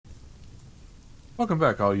Welcome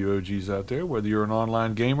back, all you OGs out there. Whether you're an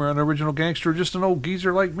online gamer, an original gangster, or just an old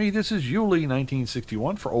geezer like me, this is Yuli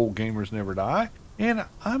 1961 for Old Gamers Never Die. And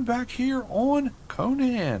I'm back here on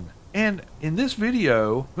Conan. And in this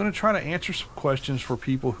video, I'm going to try to answer some questions for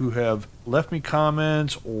people who have left me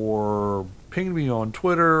comments or pinged me on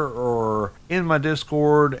Twitter or in my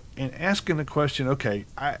Discord and asking the question, okay,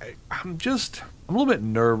 I'm a little bit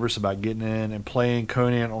nervous about getting in and playing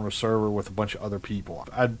Conan on a server with a bunch of other people.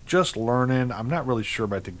 I'm just learning. I'm not really sure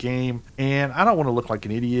about the game, and I don't want to look like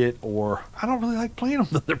an idiot, or I don't really like playing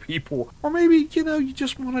with other people. Or maybe, you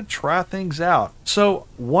just want to try things out. So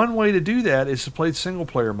one way to do that is to play single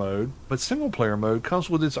player mode, but single player mode comes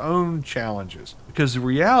with its own challenges. Because the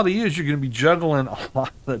reality is you're going to be juggling a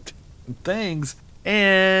lot of things,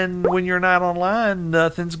 and when you're not online,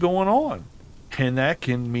 nothing's going on. And that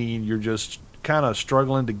can mean you're just kind of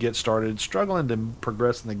struggling to get started, struggling to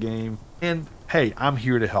progress in the game, and hey, I'm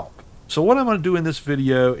here to help. So what I'm going to do in this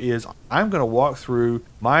video is I'm going to walk through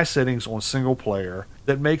my settings on single player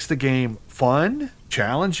that makes the game fun,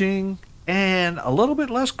 challenging, and a little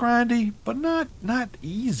bit less grindy, but not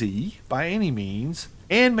easy by any means,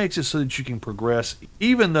 and makes it so that you can progress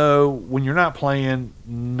even though when you're not playing,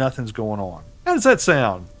 nothing's going on. How does that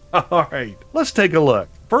sound? All right, let's take a look.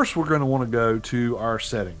 First, we're going to want to go to our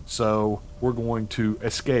settings. So we're going to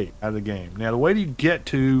escape out of the game. Now, the way you get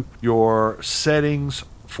to your settings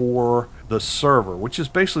for the server, which is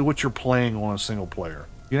basically what you're playing on a single player,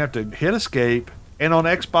 you have to hit escape, and on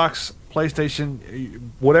Xbox,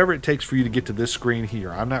 PlayStation, whatever it takes for you to get to this screen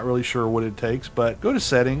here. I'm not really sure what it takes, but go to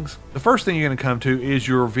settings. The first thing you're going to come to is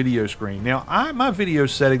your video screen. Now, my video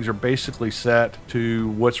settings are basically set to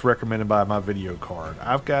what's recommended by my video card.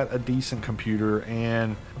 I've got a decent computer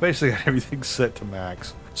and basically got everything set to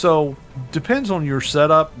max. So depends on your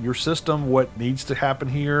setup, your system, what needs to happen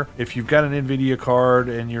here. If you've got an NVIDIA card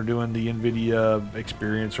and you're doing the NVIDIA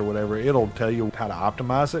experience or whatever, it'll tell you how to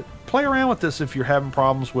optimize it. Play around with this if you're having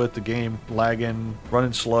problems with the game lagging,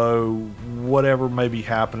 running slow, whatever may be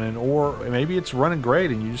happening, or maybe it's running great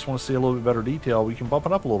and you just want to see a little bit better detail. We can bump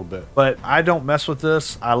it up a little bit. But I don't mess with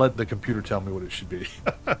this. I let the computer tell me what it should be.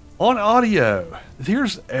 On audio,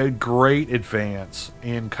 there's a great advance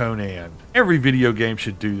in Conan. Every video game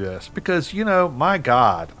should do this because, my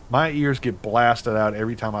God, my ears get blasted out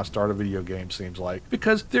every time I start a video game, seems like,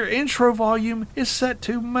 because their intro volume is set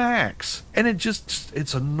to max. And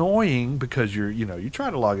it's annoying because you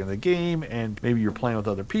try to log into the game and maybe you're playing with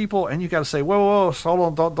other people and you got to say, whoa,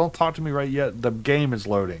 hold on, don't talk to me right yet. The game is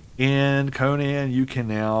loading. In Conan, you can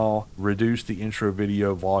now reduce the intro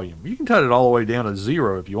video volume. You can cut it all the way down to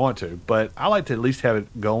 0 if you want to, but I like to at least have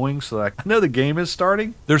it going so that I know the game is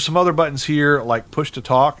starting. There's some other buttons here like push to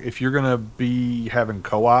talk. If you're going to be having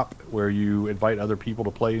co-op where you invite other people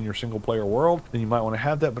to play in your single player world, then you might want to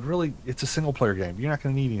have that, but really it's a single player game. You're not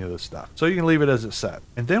going to need any of this stuff. So you can leave it as it's set.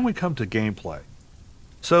 And then we come to gameplay.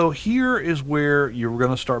 So here is where you're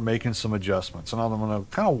going to start making some adjustments, and I'm going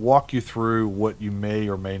to kind of walk you through what you may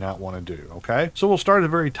or may not want to do, okay? So we'll start at the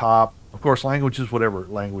very top. Of course, language is whatever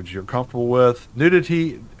language you're comfortable with.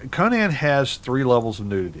 Nudity. Conan has 3 levels of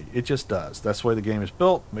nudity. It just does. That's the way the game is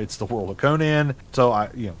built. It's the world of Conan. So,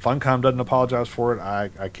 Funcom doesn't apologize for it.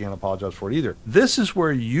 I can't apologize for it either. This is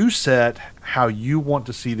where you set how you want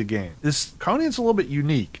to see the game. Conan's a little bit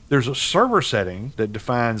unique. There's a server setting that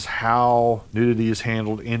defines how nudity is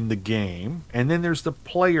handled in the game, and then there's the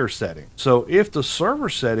player setting. So if the server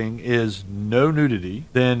setting is no nudity,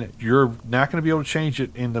 then you're not going to be able to change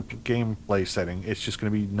it in the gameplay setting. It's just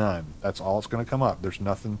going to be none. That's all it's going to come up. There's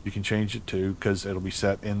nothing you can change it to because it'll be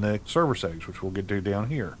set in the server settings, which we'll get to down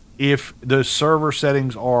here. If the server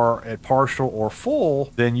settings are at partial or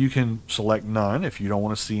full, then you can select none if you don't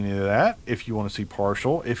want to see any of that. If you want to see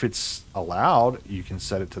partial, if it's allowed, you can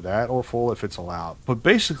set it to that, or full if it's allowed. But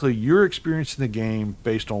basically, you're experiencing the game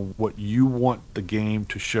based on what you want the game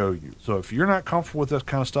to show you. So if you're not comfortable with this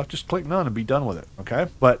kind of stuff, just click none and be done with it, okay?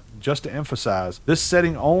 But just to emphasize, this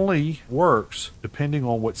setting only works depending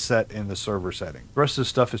on what's set in the server setting. The rest of this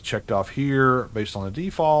stuff is checked off here based on the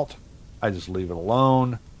default. I just leave it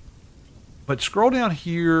alone. But scroll down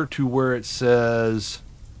here to where it says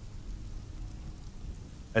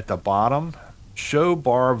at the bottom, show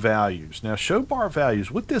bar values. Now, show bar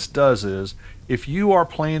values, what this does is if you are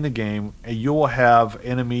playing the game, and you will have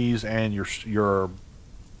enemies and your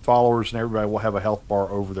followers and everybody will have a health bar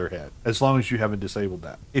over their head, as long as you haven't disabled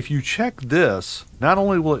that. If you check this, not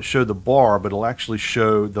only will it show the bar, but it'll actually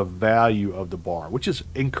show the value of the bar, which is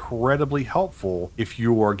incredibly helpful if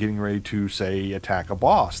you are getting ready to, say, attack a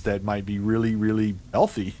boss that might be really, really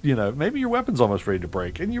healthy. You know, maybe your weapon's almost ready to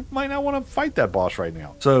break and you might not want to fight that boss right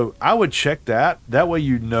now. So I would check that. That way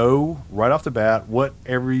you know right off the bat what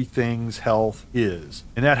everything's health is.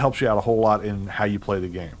 And that helps you out a whole lot in how you play the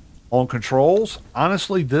game. On controls,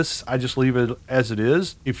 honestly, this, I just leave it as it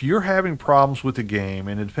is. If you're having problems with the game,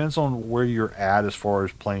 and it depends on where you're at as far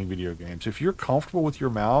as playing video games, if you're comfortable with your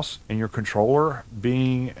mouse and your controller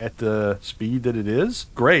being at the speed that it is,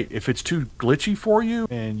 great. If it's too glitchy for you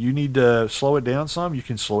and you need to slow it down some, you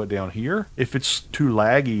can slow it down here. If it's too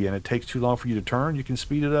laggy and it takes too long for you to turn, you can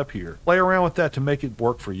speed it up here. Play around with that to make it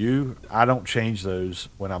work for you. I don't change those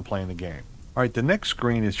when I'm playing the game. All right, the next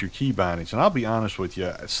screen is your key bindings, and I'll be honest with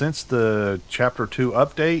you, since the Chapter 2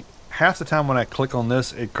 update, half the time when I click on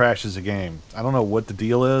this, it crashes the game. I don't know what the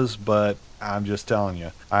deal is, but I'm just telling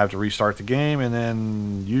you. I have to restart the game, and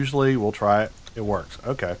then usually we'll try it. It works.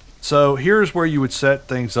 Okay. So here's where you would set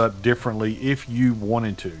things up differently if you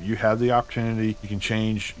wanted to. You have the opportunity. You can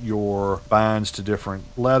change your binds to different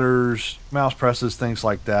letters, mouse presses, things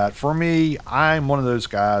like that. For me, I'm one of those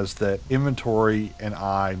guys that inventory and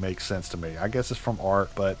I make sense to me. I guess it's from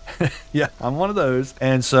art, but yeah, I'm one of those.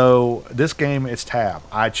 And so this game, it's tab.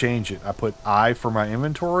 I change it. I put I for my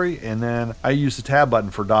inventory, and then I use the tab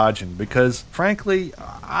button for dodging because, frankly,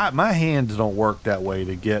 my hands don't work that way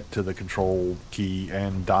to get to the control key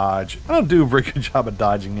and dodge. I don't do a very good job of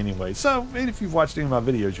dodging anyway, so if you've watched any of my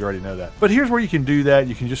videos, you already know that. But here's where you can do that.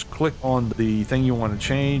 You can just click on the thing you want to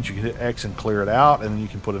change. You can hit X and clear it out, and then you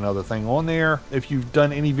can put another thing on there. If you've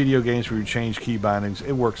done any video games where you change key bindings,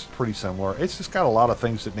 it works pretty similar. It's just got a lot of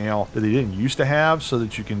things that now that they didn't used to have, so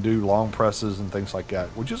that you can do long presses and things like that,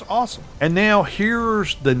 which is awesome. And now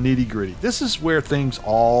here's the nitty-gritty. This is where things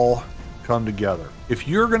all come together. If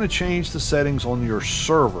you're going to change the settings on your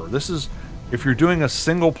server, if you're doing a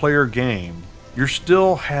single player game, you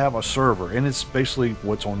still have a server, and it's basically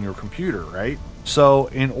what's on your computer, right? So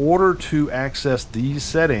in order to access these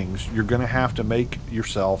settings, you're going to have to make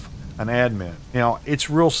yourself an admin. Now, it's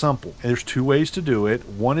real simple. There's two ways to do it.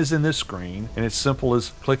 One is in this screen, and it's simple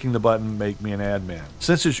as clicking the button, make me an admin.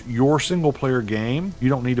 Since it's your single player game, you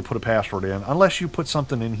don't need to put a password in unless you put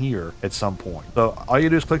something in here at some point. So all you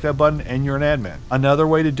do is click that button and you're an admin. Another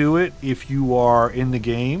way to do it, if you are in the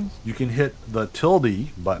game, you can hit the tilde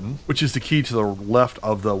button, which is the key to the left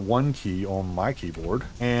of the 1 key on my keyboard,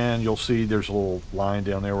 and you'll see there's a little line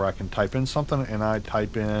down there where I can type in something, and I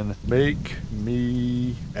type in make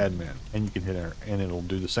me admin. And you can hit enter, and it'll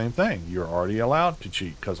do the same thing. You're already allowed to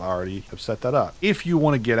cheat because I already have set that up. If you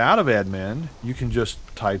want to get out of admin, you can just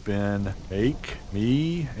type in make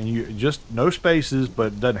me, and you just no spaces, but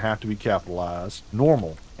it doesn't have to be capitalized,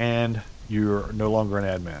 normal, and you're no longer an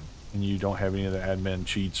admin. And you don't have any of the admin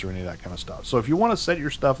cheats or any of that kind of stuff. So if you want to set your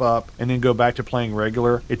stuff up and then go back to playing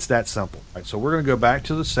regular, it's that simple. All right, so we're going to go back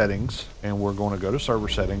to the settings, and we're going to go to server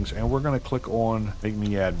settings, and we're going to click on make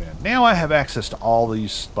me admin. Now I have access to all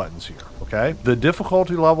these buttons here, okay? The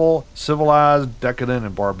difficulty level, civilized, decadent,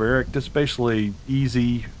 and barbaric, that's basically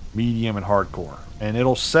easy, medium, and hardcore. And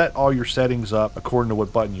it'll set all your settings up according to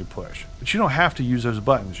what button you push. But you don't have to use those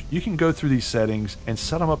buttons. You can go through these settings and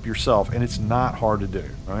set them up yourself, and it's not hard to do.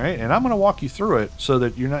 All right, and I'm going to walk you through it so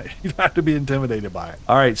that you don't have to be intimidated by it.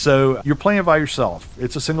 All right, so you're playing by yourself.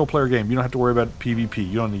 It's a single player game. You don't have to worry about PvP.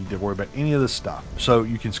 You don't need to worry about any of this stuff. So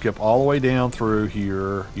you can skip all the way down through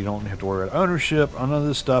here. You don't have to worry about ownership, none of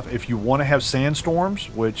this stuff. If you want to have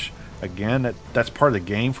sandstorms, which again, that's part of the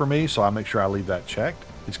game for me, so I make sure I leave that checked.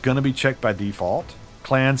 It's going to be checked by default.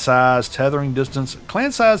 Clan size, tethering distance.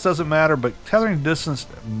 Clan size doesn't matter, but tethering distance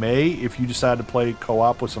may if you decide to play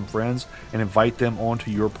co-op with some friends and invite them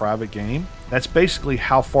onto your private game. That's basically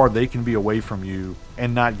how far they can be away from you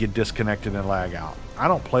and not get disconnected and lag out. I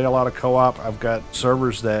don't play a lot of co-op. I've got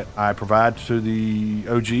servers that I provide to the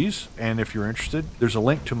OGs, and if you're interested, there's a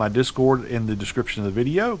link to my Discord in the description of the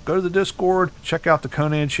video. Go to the Discord, check out the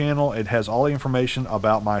Conan channel. It has all the information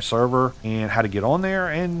about my server and how to get on there,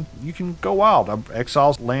 and you can go wild.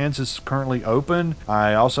 Exiles Lands is currently open.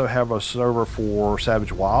 I also have a server for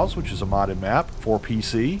Savage Wilds, which is a modded map for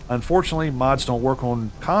PC. Unfortunately, mods don't work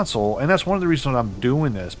on console, and that's one of the reasons I'm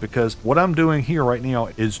doing this, because what I'm doing here right now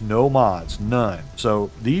is no mods, none.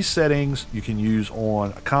 So these settings you can use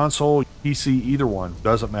on a console, PC, either one,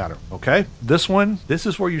 doesn't matter, okay? This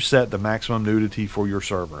is where you set the maximum nudity for your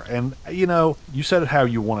server. And you know, you set it how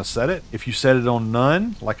you want to set it. If you set it on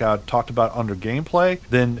none, like I talked about under gameplay,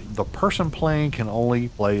 then the person playing can only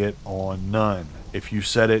play it on none. If you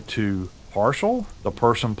set it to partial, the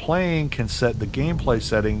person playing can set the gameplay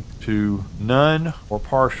setting to none or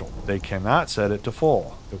partial. They cannot set it to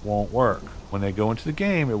full. It won't work. When they go into the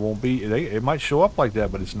game, it won't be, it might show up like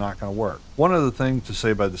that, but it's not going to work. One other thing to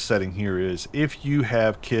say about the setting here is if you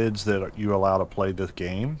have kids that you allow to play this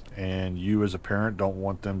game and you as a parent don't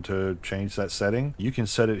want them to change that setting, you can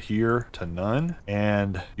set it here to none,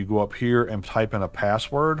 and you go up here and type in a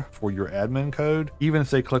password for your admin code. Even if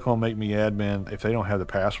they click on make me admin, if they don't have the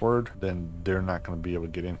password, then they're not going to be able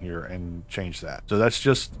to get in here and change that. So that's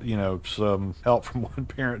just, you know, some help from one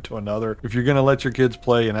parent to another. If you're going to let your kids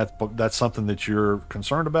play and that's something that you're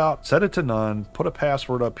concerned about, set it to none, put a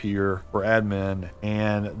password up here for admin,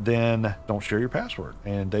 and then don't share your password,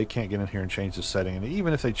 and they can't get in here and change the setting. And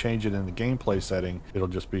even if they change it in the gameplay setting, it'll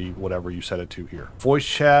just be whatever you set it to here. Voice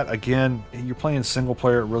chat, again, you're playing single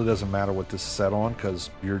player, it really doesn't matter what this is set on, because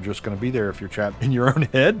you're just going to be there. If you're chatting in your own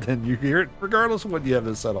head, then you hear it regardless of what you have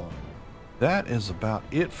this set on. That is about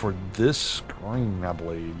it for this screen, I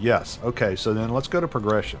believe. Yes. Okay, so then let's go to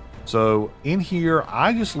progression. So in here,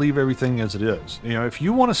 I just leave everything as it is. You know, if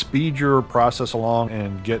you want to speed your process along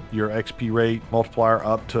and get your XP rate multiplier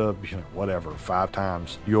up to, you know, whatever, 5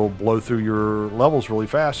 times, you'll blow through your levels really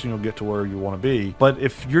fast and you'll get to where you want to be. But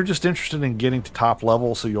if you're just interested in getting to top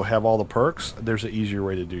level so you'll have all the perks, there's an easier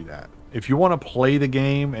way to do that. If you want to play the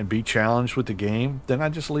game and be challenged with the game, then I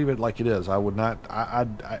just leave it like it is. I would not,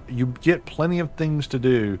 you get plenty of things to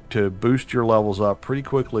do to boost your levels up pretty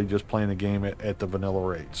quickly just playing the game at the vanilla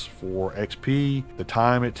rates. For XP, the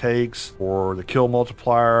time it takes, for the kill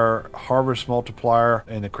multiplier, harvest multiplier,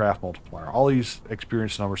 and the craft multiplier. All these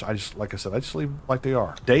experience numbers, like I said, I just leave like they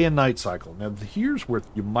are. Day and night cycle. Now here's where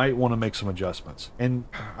you might want to make some adjustments. And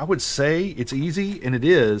I would say it's easy, and it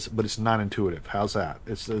is, but it's not intuitive. How's that?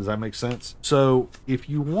 Does that make sense? So if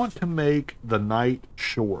you want to make the night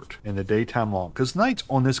short and the daytime long, because nights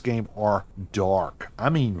on this game are dark, I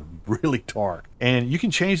mean really dark, and you can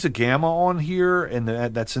change the gamma on here, and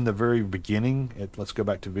that's in the very beginning. Let's go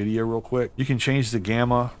back to video real quick. You can change the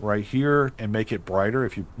gamma right here and make it brighter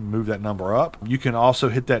if you move that number up. You can also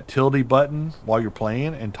hit that tilde button while you're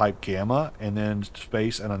playing and type gamma and then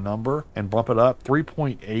space and a number and bump it up.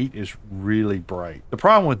 3.8 is really bright. The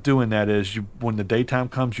problem with doing that is when the daytime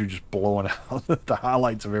comes, you're just blowing out the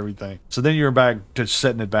highlights of everything. So then you're back to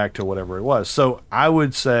setting it back to whatever it was. So I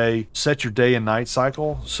would say set your day and night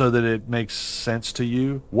cycle so that it makes sense to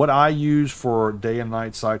you. What I use for day and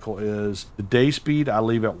night cycle is the day speed I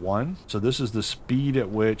leave at 1. So this is the speed at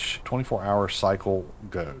which 24-hour cycle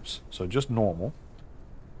goes. So just normal.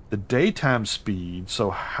 The daytime speed,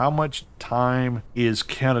 so how much time is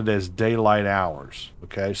counted as daylight hours.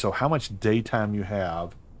 Okay, so how much daytime you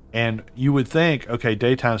have. And you would think, okay,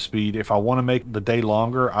 daytime speed, if I want to make the day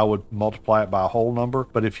longer, I would multiply it by a whole number.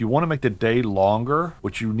 But if you want to make the day longer,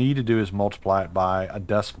 what you need to do is multiply it by a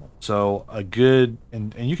decimal. So a good,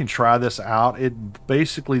 and you can try this out.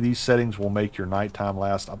 Basically, these settings will make your nighttime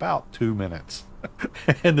last about 2 minutes.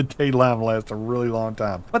 And the daytime lasts a really long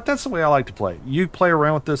time. But that's the way I like to play. You play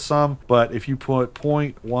around with this some, but if you put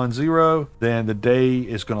 0.10, then the day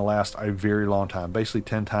is going to last a very long time. Basically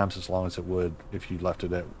 10 times as long as it would if you left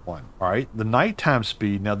it at 1. All right, the nighttime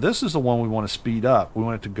speed. Now this is the one we want to speed up. We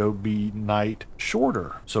want it to go be night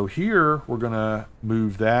shorter. So here we're going to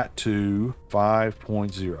move that to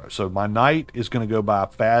 5.0. So my night is going to go by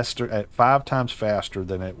faster, at 5 times faster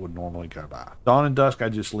than it would normally go by. Dawn and dusk I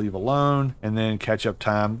just leave alone, and then catch up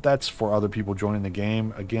time, that's for other people joining the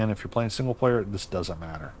game. Again, if you're playing single player, this doesn't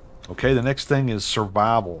matter. Okay, the next thing is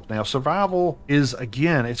survival. Now survival is,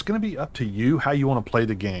 again, it's going to be up to you how you want to play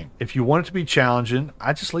the game. If you want it to be challenging,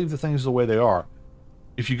 I just leave the things the way they are.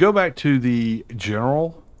 If you go back to the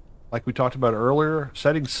general, like we talked about earlier,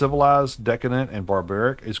 setting civilized, decadent, and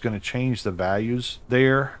barbaric is going to change the values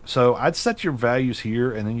there. So I'd set your values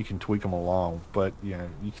here, and then you can tweak them along. But you know,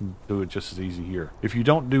 you can do it just as easy here. If you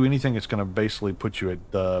don't do anything, it's going to basically put you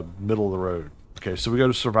at the middle of the road. Okay, so we go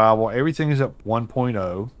to survival. Everything is at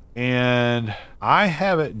 1.0. And I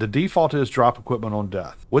have it, the default is drop equipment on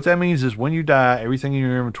death. What that means is when you die, everything in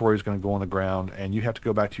your inventory is going to go on the ground and you have to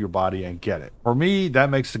go back to your body and get it. For me, that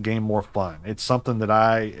makes the game more fun. It's something that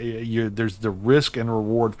there's the risk and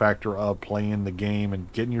reward factor of playing the game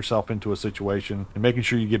and getting yourself into a situation and making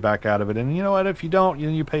sure you get back out of it. And you know what, if you don't,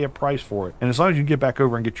 you pay a price for it. And as long as you get back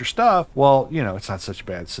over and get your stuff, well, you know, it's not such a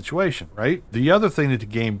bad situation, right? The other thing that the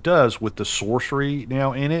game does with the sorcery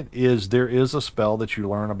now in it is there is a spell that you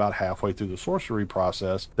learn about halfway through the sorcery sorcery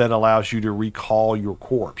process that allows you to recall your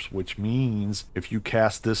corpse, which means if you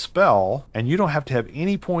cast this spell and you don't have to have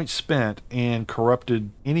any points spent and corrupted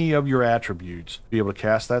any of your attributes to be able to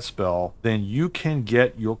cast that spell, then you can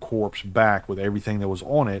get your corpse back with everything that was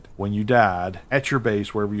on it when you died at your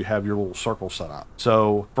base, wherever you have your little circle set up.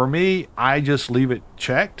 So for me, I just leave it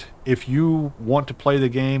checked. If you want to play the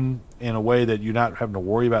game in a way that you're not having to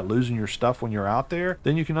worry about losing your stuff when you're out there,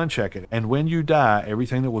 then you can uncheck it. And when you die,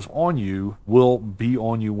 everything that was on you will be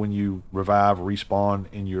on you when you revive, respawn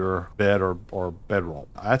in your bed or bedroll.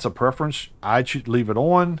 That's a preference. I should leave it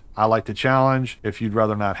on. I like the challenge. If you'd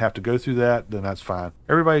rather not have to go through that, then that's fine.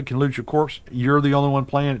 Everybody can loot your corpse. You're the only one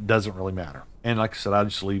playing. It doesn't really matter. And like I said, I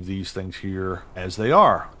just leave these things here as they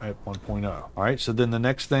are at 1.0. All right, so then the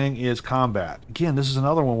next thing is combat. Again, this is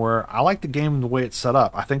another one where I like the game the way it's set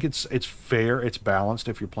up. I think it's fair, it's balanced.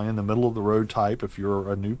 If you're playing the middle of the road type, if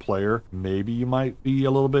you're a new player, maybe you might be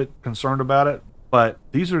a little bit concerned about it. But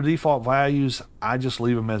these are default values. I just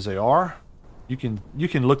leave them as they are. You can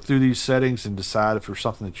look through these settings and decide if there's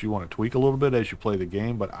something that you want to tweak a little bit as you play the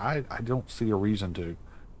game, but I don't see a reason to.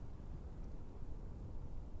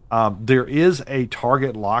 There is a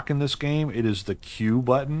target lock in this game. It is the Q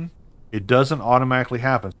button. It doesn't automatically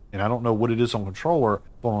happen. And I don't know what it is on controller,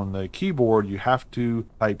 but on the keyboard, you have to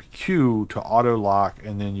type Q to auto lock,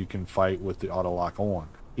 and then you can fight with the auto lock on.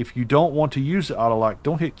 If you don't want to use the auto lock,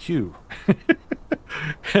 don't hit Q.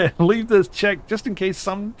 And leave this checked just in case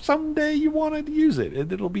someday you want to use it,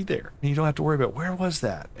 and it'll be there. And you don't have to worry about where was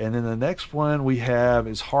that. And then the next one we have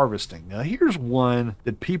is harvesting. Now here's one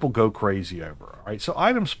that people go crazy over. All right, so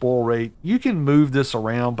item spoil rate, you can move this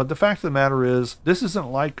around, but the fact of the matter is this isn't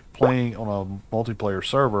like playing on a multiplayer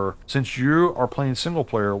server. Since you are playing single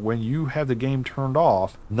player, when you have the game turned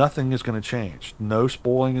off, nothing is going to change. No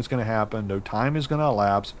spoiling is going to happen. No time is going to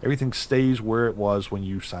elapse. Everything stays where it was when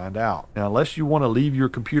you signed out. Now, unless you want to leave your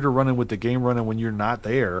computer running with the game running when you're not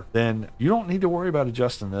there, then you don't need to worry about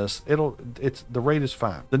adjusting this. The rate is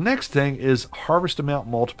fine. The next thing is harvest amount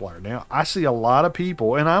multiplier. Now, I see a lot of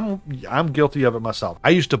people, and I'm guilty of it myself.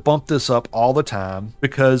 I used to bump this up all the time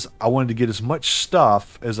because I wanted to get as much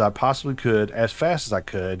stuff as I possibly could as fast as I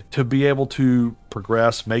could to be able to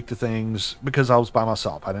progress, make the things, because I was by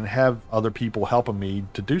myself. I didn't have other people helping me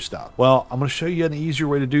to do stuff. Well, I'm going to show you an easier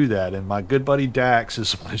way to do that, and my good buddy Dax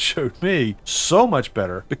is the one that showed me so much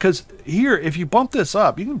better, because here, if you bump this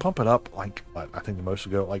up, you can bump it up like, what, I think the most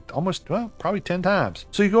will go like almost, well, probably 10 times.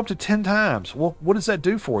 So you go up to 10 times. Well, what does that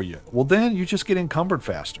do for you? Well, then you just get encumbered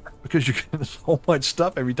faster because you're getting so much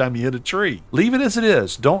stuff every time you hit a tree. Leave it as it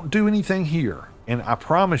is. Don't do anything here. And I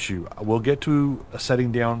promise you, we'll get to a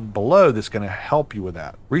setting down below that's going to help you with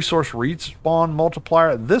that. Resource respawn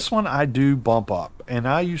multiplier. This one I do bump up, and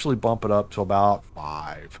I usually bump it up to about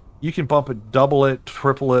 5. You can bump it, double it,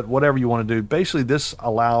 triple it, whatever you want to do. Basically, this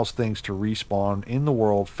allows things to respawn in the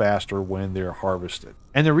world faster when they're harvested.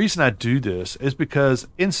 And the reason I do this is because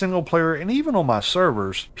in single player and even on my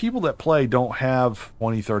servers, people that play don't have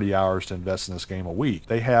 20, 30 hours to invest in this game a week.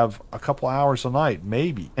 They have a couple hours a night,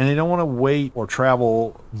 maybe. And they don't want to wait or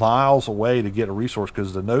travel miles away to get a resource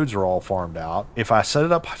because the nodes are all farmed out. If I set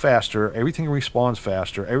it up faster, everything respawns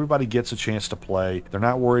faster, everybody gets a chance to play. They're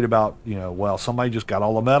not worried about, well, somebody just got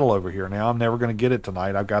all the metal over here. Now I'm never going to get it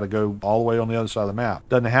tonight. I've got to go all the way on the other side of the map.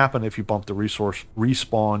 Doesn't happen if you bump the resource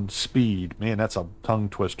respawn speed. Man, that's a tongue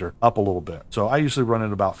twister up a little bit. So I usually run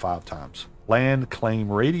it about 5 times. Land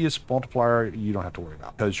claim radius multiplier, you don't have to worry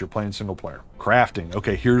about because you're playing single player. Crafting.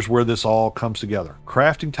 Okay, here's where this all comes together.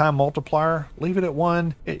 Crafting time multiplier, leave it at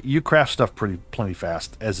 1. You craft stuff plenty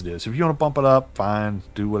fast as it is. If you want to bump it up, fine,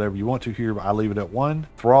 do whatever you want to here, but I leave it at 1.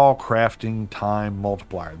 Thrall crafting time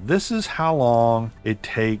multiplier. This is how long it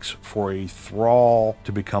takes for a thrall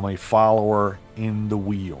to become a follower in the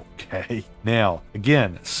wheel. Okay, now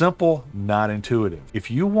again, simple, not intuitive. If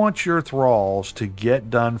you want your thralls to get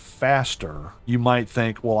done faster, you might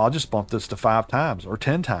think, well, I'll just bump this to 5 times or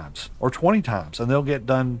 10 times or 20 times and they'll get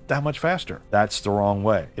done that much faster. That's the wrong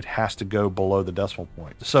way. It has to go below the decimal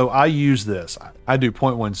point. So I use this. I do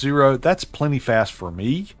 0.10. That's plenty fast for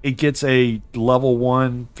me. It gets a level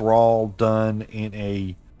 1 thrall done in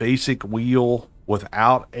a basic wheel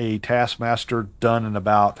without a taskmaster done in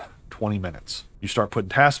about 20 minutes. You start putting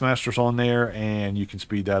taskmasters on there and you can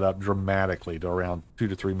speed that up dramatically to around 2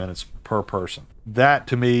 to 3 minutes per person. That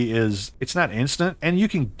to me is, it's not instant, and you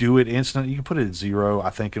can do it instant. You can put it at 0, I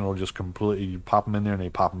think, and it'll just completely, you pop them in there and they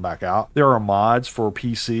pop them back out. There are mods for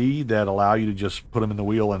PC that allow you to just put them in the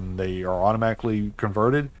wheel and they are automatically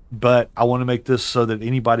converted. But I want to make this so that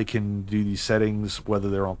anybody can do these settings, whether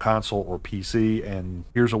they're on console or PC, and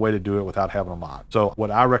here's a way to do it without having a mod. So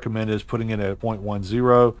what I recommend is putting it at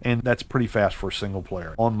 0.10, and that's pretty fast for a single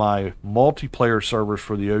player. On my multiplayer servers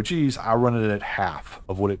for the OGs, I run it at half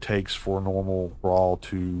of what it takes for a normal brawl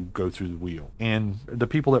to go through the wheel. And the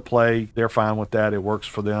people that play, they're fine with that. It works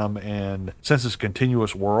for them, and since it's a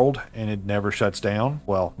continuous world and it never shuts down,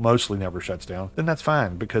 well, mostly never shuts down, then that's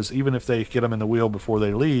fine, because even if they get them in the wheel before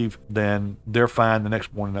they leave, then they're fine. The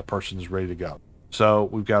next morning that person is ready to go. So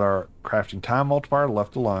we've got our crafting time multiplier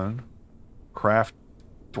left alone.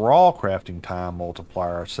 Thrall crafting time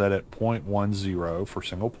multiplier set at 0.10 for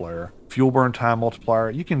single player. Fuel burn time multiplier,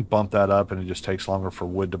 you can bump that up and it just takes longer for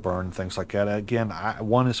wood to burn and things like that. Again,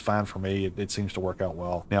 1 is fine for me. It seems to work out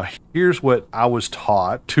well. Now here's what I was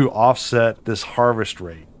taught to offset this harvest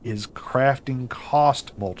rate, is crafting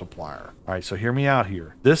cost multiplier. All right, so hear me out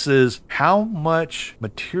here. This is how much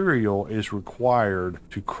material is required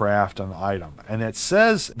to craft an item. And it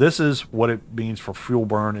says this is what it means for fuel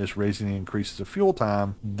burn, is raising the increases of fuel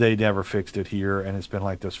time. They never fixed it here, and it's been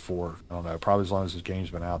like this for, I don't know, probably as long as this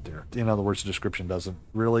game's been out there. In other words, the description doesn't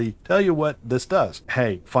really tell you what this does.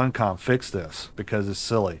 Hey, Funcom, fix this, because it's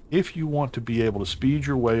silly. If you want to be able to speed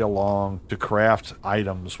your way along to craft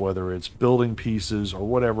items, whether it's building pieces or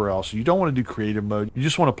whatever else, you don't want to do creative mode. You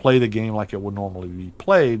just want to play the game like it would normally be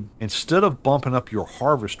played. Instead of bumping up your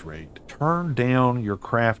harvest rate, turn down your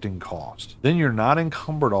crafting cost. Then you're not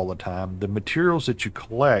encumbered all the time. The materials that you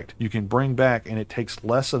collect, you can bring back, and it takes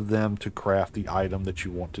less of them to craft the item that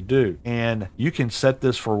you want to do. And you can set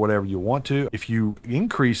this for whatever you want to. If you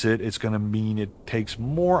increase it, it's going to mean it takes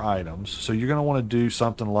more items. So you're going to want to do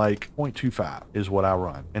something like 0.25 is what I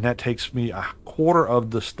run. And that takes me a quarter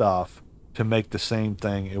of the stuff to make the same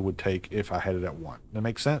thing it would take if I had it at 1. That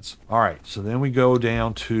makes sense? All right, so then we go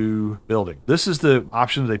down to building. This is the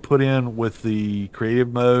option they put in with the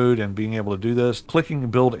creative mode and being able to do this. Clicking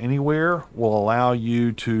build anywhere will allow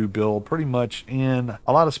you to build pretty much in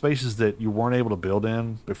a lot of spaces that you weren't able to build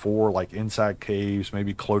in before, like inside caves,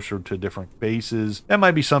 maybe closer to different bases. That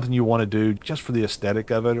might be something you want to do just for the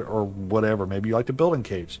aesthetic of it or whatever. Maybe you like to build in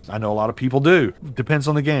caves. I know a lot of people do. Depends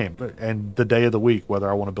on the game and the day of the week, whether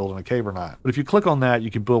I want to build in a cave or not. But if you click on that,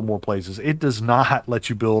 you can build more places. It does not let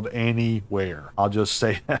you build anywhere. I'll just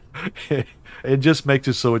say that. It just makes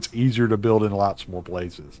it so it's easier to build in lots more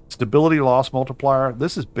places. Stability loss multiplier.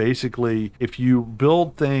 This is basically, if you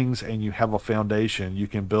build things and you have a foundation, you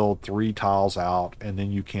can build 3 tiles out and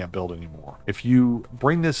then you can't build anymore. If you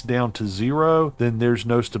bring this down to 0, then there's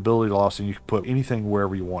no stability loss and you can put anything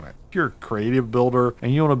wherever you want it. If you're a creative builder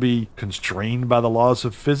and you want to be constrained by the laws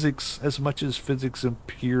of physics as much as physics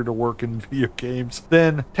appear to work in video games,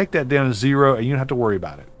 then take that down to 0 and you don't have to worry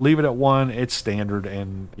about it. Leave it at 1, it's standard,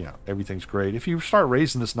 and you know, everything's great. If you start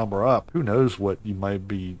raising this number up, who knows what you might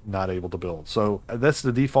be not able to build. So that's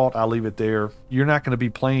the default. I'll leave it there. You're not going to be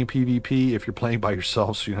playing PvP if you're playing by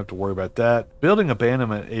yourself, so you don't have to worry about that. Building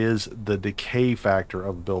abandonment is the decay factor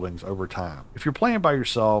of buildings over time. If you're playing by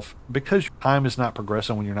yourself, because time is not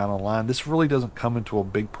progressing when you're not online, this really doesn't come into a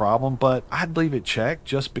big problem, but I'd leave it checked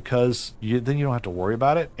just because then you don't have to worry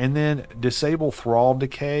about it. And then disable thrall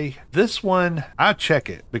decay. This one, I check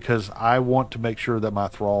it because I want to make sure that my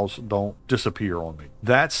thralls don't disappear on me.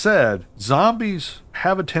 That said, zombies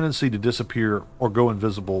have a tendency to disappear or go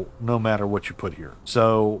invisible no matter what you put here.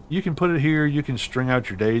 So you can put it here, you can string out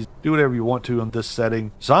your days, do whatever you want to in this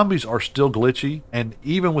setting. Zombies are still glitchy, and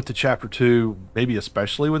even with the chapter 2, maybe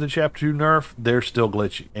especially with the chapter 2 nerf, they're still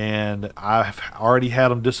glitchy. And I've already had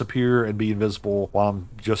them disappear and be invisible while I'm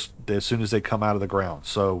just, as soon as they come out of the ground.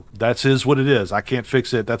 So that's what it is. I can't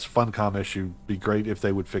fix it. That's a Funcom issue. Be great if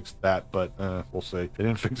they would fix that, but we'll see. They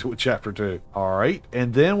didn't fix it with chapter 2. All right,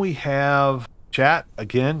 and then we have chat.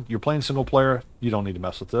 Again, you're playing single player, you don't need to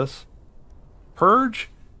mess with this. Purge.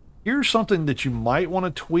 Here's something that you might want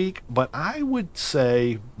to tweak, but I would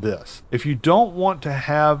say this. If you don't want to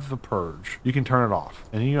have the purge, you can turn it off.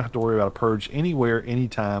 And you don't have to worry about a purge anywhere,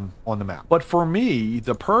 anytime on the map. But for me,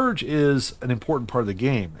 the purge is an important part of the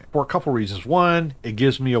game for a couple reasons. One, it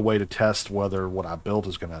gives me a way to test whether what I built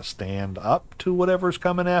is going to stand up to whatever's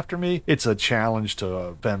coming after me. It's a challenge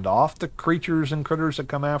to fend off the creatures and critters that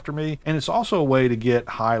come after me. And it's also a way to get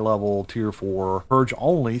high level tier 4 purge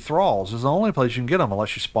only thralls. It's the only place you can get them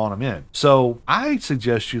unless you spawn want them in. So I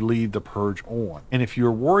suggest you leave the purge on. And if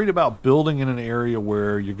you're worried about building in an area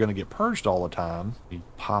where you're going to get purged all the time, you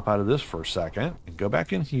pop out of this for a second and go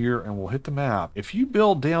back in here and we'll hit the map. If you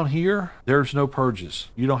build down here, there's no purges.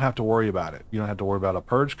 You don't have to worry about it. You don't have to worry about a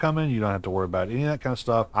purge coming. You don't have to worry about any of that kind of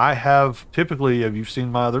stuff. I have typically, if you've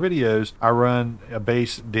seen my other videos, I run a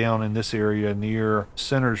base down in this area near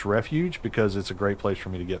Sinner's Refuge because it's a great place for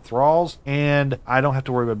me to get thralls, and I don't have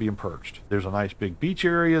to worry about being purged. There's a nice big beach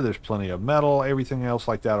area. There's plenty of metal, everything else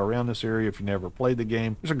like that around this area. If you never played the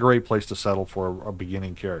game, it's a great place to settle for a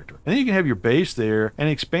beginning character. And then you can have your base there and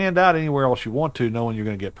expand out anywhere else you want to, knowing you're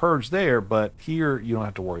going to get purged there, but here you don't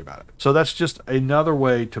have to worry about it. So that's just another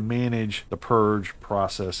way to manage the purge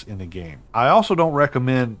process in the game. I also don't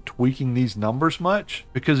recommend tweaking these numbers much,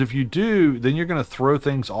 because if you do, then you're going to throw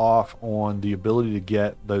things off on the ability to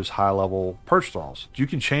get those high level purge thralls. You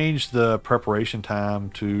can change the preparation time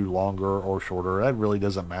to longer or shorter. That really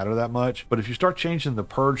doesn't matter that much. But if you start changing the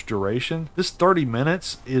purge duration, this 30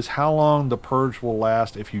 minutes is how long the purge will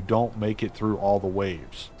last if you don't make it through all the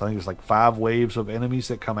waves. I think it's like 5 waves of enemies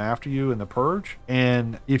that come after you in the purge.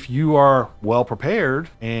 And if you are well prepared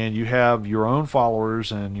and you have your own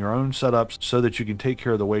followers and your own setups so that you can take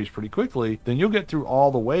care of the waves pretty quickly, then you'll get through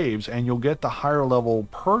all the waves and you'll get the higher level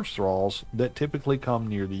purge thralls that typically come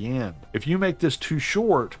near the end. If you make this too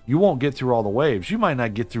short, you won't get through all the waves. You might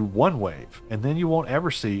not get through one wave, and then you won't ever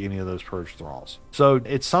see any of those purge thralls. So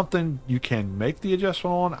it's something you can make the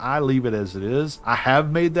adjustment on. I leave it as it is. I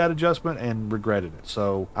have made that adjustment and regretted it.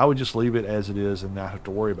 So I would just leave it as it is and not have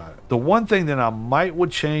to worry about it. The one thing that I might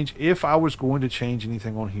would change if I was going to change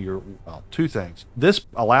anything on here, well, 2 things. This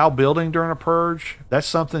allow building during a purge, that's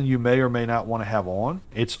something you may or may not want to have on.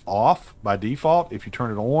 It's off by default. If you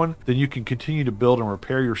turn it on, then you can continue to build and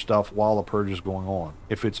repair your stuff while the purge is going on.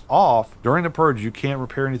 If it's off during the purge, you can't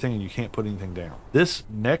repair anything and you can't put anything down. This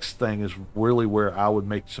next thing is really where I would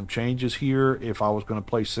make some changes here if I was going to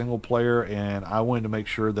play single player and I wanted to make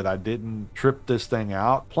sure that I didn't trip this thing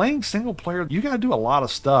out. Playing single player, you got to do a lot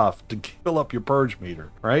of stuff to fill up your purge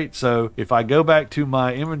meter, right? So if I go back to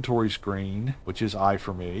my inventory screen, which is I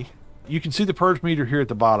for me, you can see the purge meter here at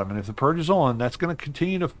the bottom, and if the purge is on, that's going to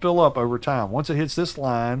continue to fill up over time. Once it hits this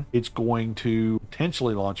line, it's going to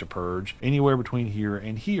potentially launch a purge anywhere between here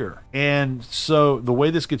and here. And so the way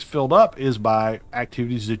this gets filled up is by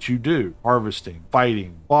activities that you do: harvesting,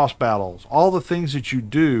 fighting, boss battles. All the things that you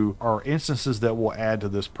do are instances that will add to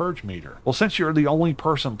this purge meter. Well, since you're the only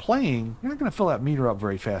person playing, you're not going to fill that meter up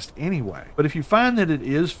very fast anyway. But if you find that it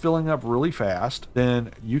is filling up really fast,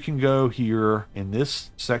 then you can go here in this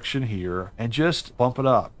section here and just bump it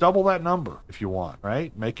up. Double that number if you want,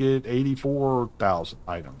 right? Make it 84,000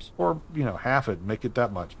 items, or, you know, half it, make it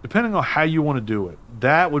that much. Depending on how you want to do it,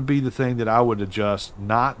 that would be the thing that I would adjust,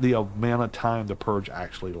 not the amount of time the purge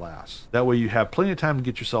actually lasts. That way you have plenty of time to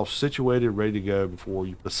get yourself situated, ready to go before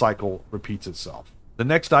the cycle repeats itself. The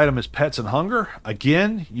next item is pets and hunger.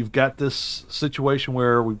 Again, you've got this situation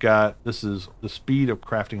where we've got, this is the speed of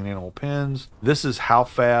crafting an animal pens. This is how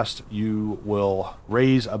fast you will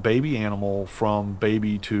raise a baby animal from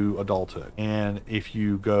baby to adulthood. And if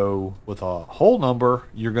you go with a whole number,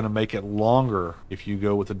 you're going to make it longer. If you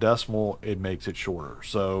go with a decimal, it makes it shorter.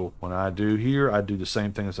 So when I do here, I do the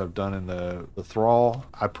same thing as I've done in the thrall.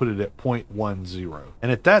 I put it at 0.10.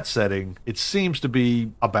 And at that setting, it seems to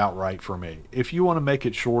be about right for me. If you want to make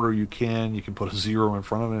it shorter, you can put a 0 in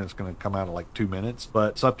front of it and it's going to come out at like 2 minutes,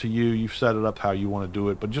 but it's up to you. You've set it up how you want to do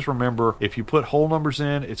it. But just remember, if you put whole numbers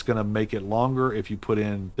in, it's going to make it longer. If you put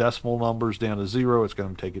in decimal numbers down to 0, it's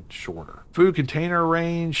going to take it shorter. Food container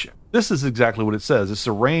range. This is exactly what it says. It's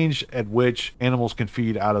the range at which animals can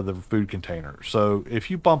feed out of the food container. So if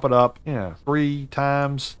you bump it up, 3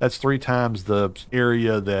 times, that's 3 times the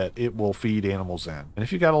area that it will feed animals in. And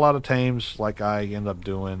if you got a lot of tames, like I end up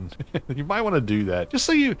doing, you might want to do that. Just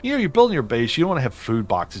so you're building your base, you don't want to have food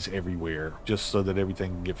boxes everywhere just so that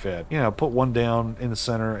everything can get fed. Put one down in the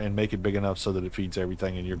center and make it big enough so that it feeds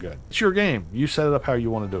everything and you're good. It's your game. You set it up how you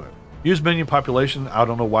want to do it. Use minion population. I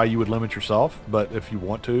don't know why you would limit yourself, but if you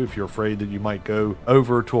want to, if you're afraid that you might go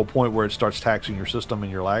over to a point where it starts taxing your system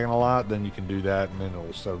and you're lagging a lot, then you can do that and then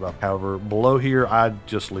it'll set it up. However, below here, I'd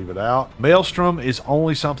just leave it out. Maelstrom is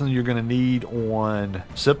only something you're going to need on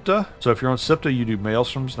Sipta. So if you're on Sipta, you do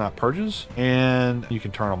Maelstroms, not purges, and you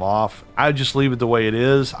can turn them off. I just leave it the way it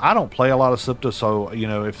is. I don't play a lot of Sipta, so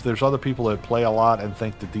if there's other people that play a lot and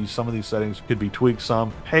think that some of these settings could be tweaked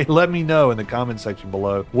some, hey, let me know in the comment section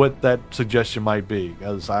below what that that suggestion might be,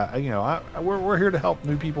 because we're here to help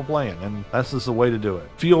new people playing, and that's just the way to do it.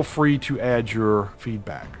 Feel free to add your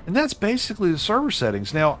feedback. And that's basically the server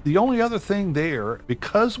settings. Now, the only other thing there,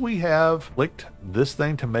 because we have clicked this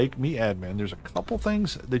thing to make me admin, there's a couple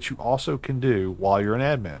things that you also can do while you're an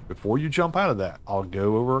admin. Before you jump out of that, I'll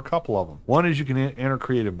go over a couple of them. One is you can enter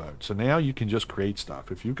creative mode. So now you can just create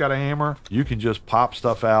stuff. If you've got a hammer, you can just pop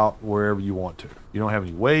stuff out wherever you want to. You don't have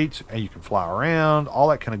any weights, and you can fly around, all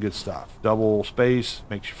that kind of good stuff. Double space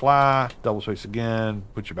makes you fly, double space again,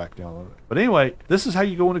 put you back down a little bit. But anyway, this is how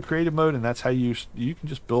you go into creative mode, and that's how you can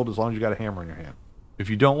just build as long as you got a hammer in your hand. If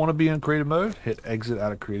you don't want to be in creative mode, hit exit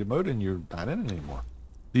out of creative mode, and you're not in it anymore.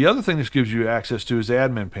 The other thing this gives you access to is the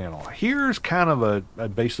admin panel. Here's kind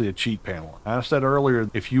of basically a cheat panel. I said earlier,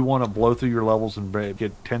 if you want to blow through your levels and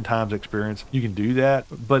get 10 times experience, you can do that.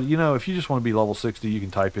 But if you just want to be level 60, you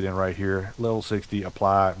can type it in right here. Level 60,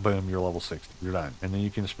 apply, boom, you're level 60. You're done. And then you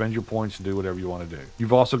can spend your points and do whatever you want to do.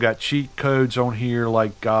 You've also got cheat codes on here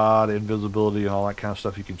like God, invisibility, and all that kind of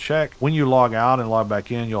stuff you can check. When you log out and log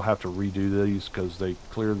back in, you'll have to redo these because they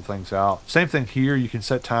clear the things out. Same thing here, you can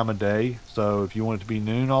set time of day. So if you want it to be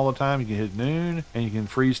noon all the time, you can hit noon, and you can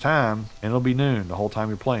freeze time, and it'll be noon the whole time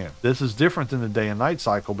you're playing. This is different than the day and night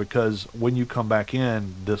cycle because when you come back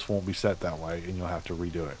in, this won't be set that way, and you'll have to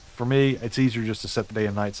redo it. For me, it's easier just to set the day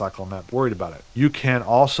and night cycle. I'm not worried about it. You can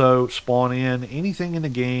also spawn in anything in the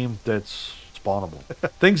game that's spawnable.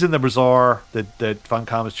 Things in the bazaar that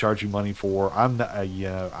Funcom is charging money for. I'm not,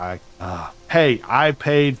 hey, I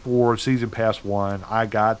paid for Season Pass 1. I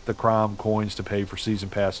got the Crom coins to pay for Season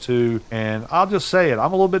Pass 2. And I'll just say it,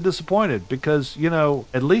 I'm a little bit disappointed because,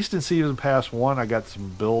 at least in Season Pass 1, I got some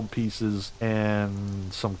build pieces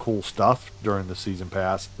and some cool stuff during the Season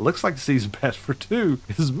Pass. It looks like the Season Pass for 2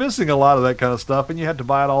 is missing a lot of that kind of stuff, and you have to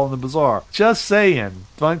buy it all in the bazaar. Just saying,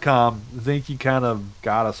 Funcom, I think you kind of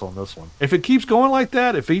got us on this one. If it keeps going like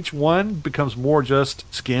that, if each one becomes more just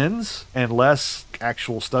skins and less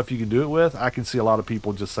actual stuff you can do it with, I can see a lot of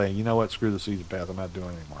people just saying, you know what, screw the Season Pass, I'm not doing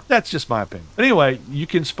it anymore. That's just my opinion. But anyway, you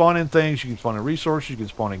can spawn in things, you can spawn in resources, you can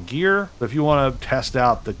spawn in gear. So if you want to test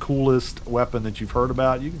out the coolest weapon that you've heard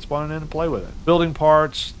about, you can spawn it in and play with it. Building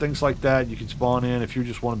parts, things like that, you can spawn in. If you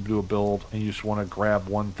just want to do a build and you just want to grab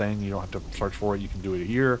one thing, you don't have to search for it, you can do it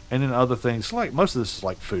here. And then other things, like most of this is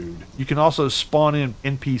like food. You can also spawn in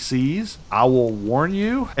NPCs. I will warn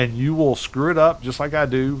you, and you will screw it up just like I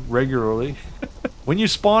do regularly. When you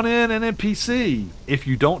spawn in an NPC, if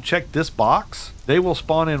you don't check this box, they will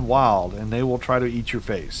spawn in wild and they will try to eat your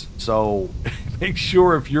face. So make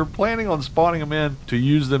sure if you're planning on spawning them in to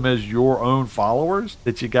use them as your own followers,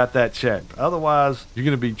 that you got that checked. Otherwise, you're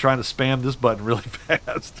going to be trying to spam this button really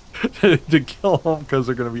fast to kill them because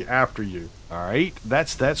they're going to be after you. All right,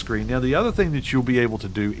 that's that screen. Now, the other thing that you'll be able to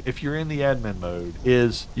do if you're in the admin mode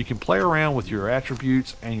is you can play around with your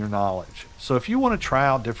attributes and your knowledge. So if you want to try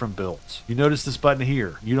out different builds, you notice this button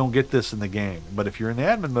here. You don't get this in the game, but if you're in the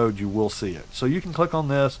admin mode, you will see it. So you can click on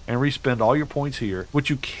this and respend all your points here. What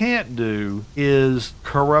you can't do is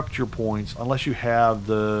corrupt your points unless you have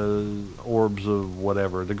the orbs of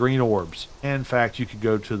whatever, the green orbs. In fact, you could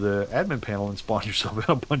go to the admin panel and spawn yourself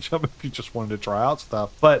a bunch of them if you just wanted to try out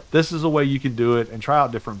stuff. But this is a way you can do it and try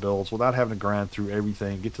out different builds without having to grind through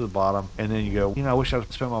everything, get to the bottom, and then you go, I wish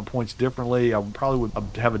I'd spent my points differently. I probably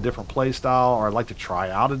would have a different play style, or I'd like to try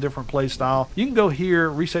out a different play style. You can go here,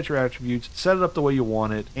 reset your attributes, set it up the way you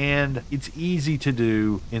want it, and it's easy to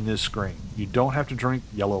do in this screen. You don't have to drink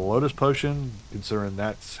Yellow Lotus Potion, considering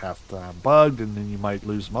that's half the time bugged, and then you might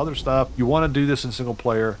lose some other stuff. You want to do this in single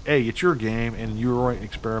player. Hey, it's your game, and you're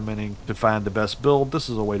experimenting to find the best build. This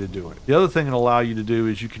is a way to do it. The other thing it'll allow you to do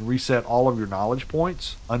is you can reset all of your knowledge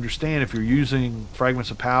points. Understand, if you're using fragments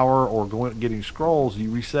of power or getting scrolls, you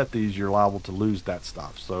reset these, you're liable to lose that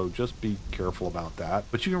stuff. So just be careful about that.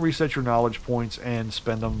 But you can reset your knowledge points and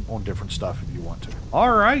spend them on different stuff if you want to.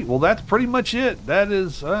 All right, well, that's pretty much it. That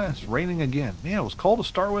is, it's raining again. Yeah, it was cold to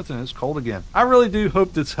start with, and it's cold again. I really do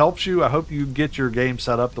hope this helps you. I hope you get your game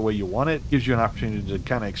set up the way you want it. Gives you an opportunity to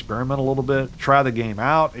kind of experiment a little bit. Try the game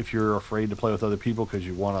out if you're afraid to play with other people because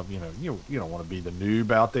you want to, you don't want to be the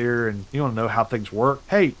noob out there and you want to know how things work.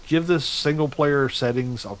 Hey, give this single player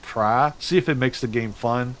settings a try. See if it makes the game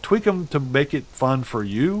fun. Tweak them to make it fun for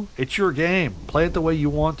you. It's your game. Play it the way you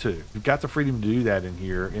want to. You've got the freedom to do that in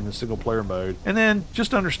here in the single player mode. And then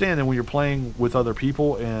just understand that when you're playing with other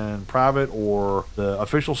people in private private or the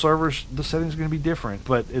official servers, the settings are going to be different.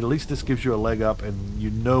 But at least this gives you a leg up and you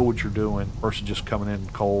know what you're doing versus just coming in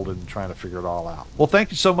cold and trying to figure it all out. Well,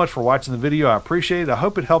 thank you so much for watching the video. I appreciate it. I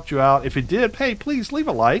hope it helped you out. If it did, hey, please leave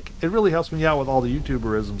a like. It really helps me out with all the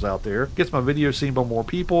YouTuberisms out there. Gets my videos seen by more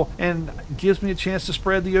people and gives me a chance to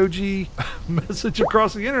spread the OG message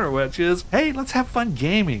across the internet, which is, hey, let's have fun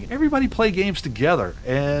gaming. Everybody play games together,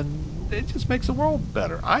 and it just makes the world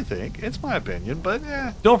better, I think. It's my opinion, but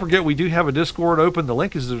don't forget, we do have a Discord open. The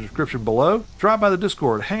link is in the description below. Drop by the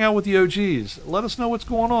Discord, hang out with the OGs, let us know what's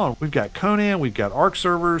going on. We've got Conan, we've got Ark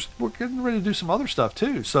servers. We're getting ready to do some other stuff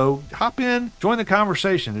too, so hop in, join the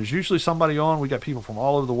conversation. There's usually somebody on. We got people from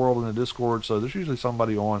all over the world in the Discord, so there's usually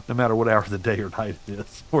somebody on, no matter what hour of the day or night it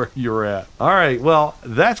is, where you're at. All right, well,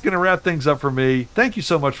 that's going to wrap things up for me. Thank you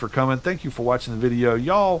so much for coming. Thank you for watching the video.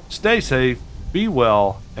 Y'all stay safe, be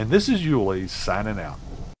well, and this is Yuli signing out.